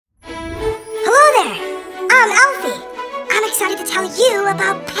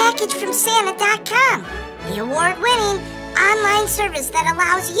about PackageFromSanta.com, the award-winning online service that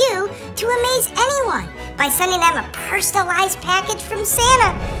allows you to amaze anyone by sending them a personalized package from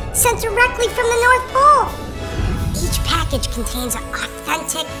Santa, sent directly from the North Pole. Each package contains an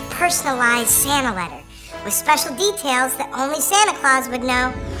authentic, personalized Santa letter with special details that only Santa Claus would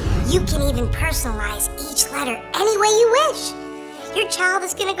know. You can even personalize each letter any way you wish. Your child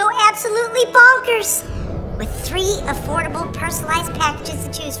is gonna go absolutely bonkers. With 3 affordable personalized packages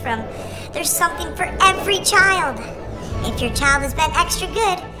to choose from, there's something for every child. If your child has been extra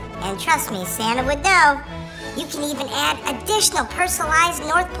good, and trust me, Santa would know, you can even add additional personalized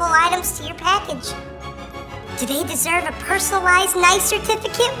North Pole items to your package. Do they deserve a personalized nice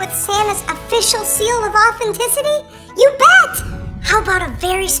certificate with Santa's official seal of authenticity? You bet! How about a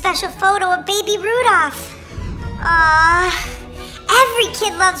very special photo of baby Rudolph? Aww, every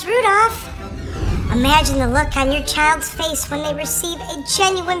kid loves Rudolph. Imagine the look on your child's face when they receive a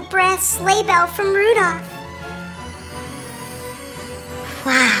genuine brass sleigh bell from Rudolph.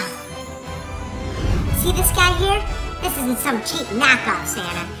 Wow. See this guy here? This isn't some cheap knockoff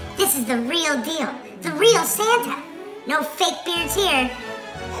Santa. This is the real deal. The real Santa. No fake beards here.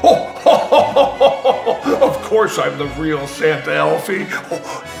 Of course I'm the real Santa, Elfie.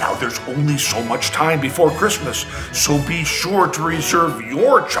 Now there's only so much time before Christmas, so be sure to reserve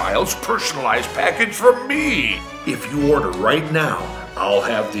your child's personalized package from me. If you order right now, I'll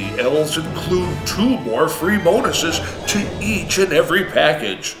have the elves include 2 more free bonuses to each and every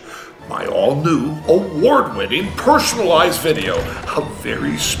package. My all-new, award-winning, personalized video, a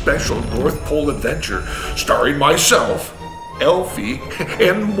very special North Pole adventure starring myself, Elfie,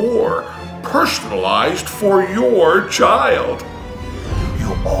 and more, personalized for your child.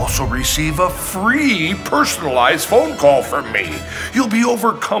 You'll also receive a free personalized phone call from me. You'll be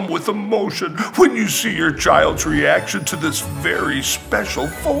overcome with emotion when you see your child's reaction to this very special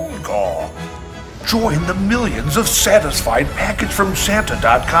phone call. Join the millions of satisfied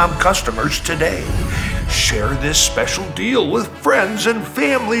PackageFromSanta.com customers today. Share this special deal with friends and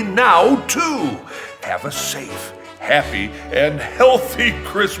family now, too. Have a safe, happy, and healthy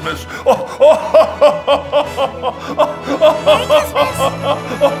Christmas. Merry Christmas!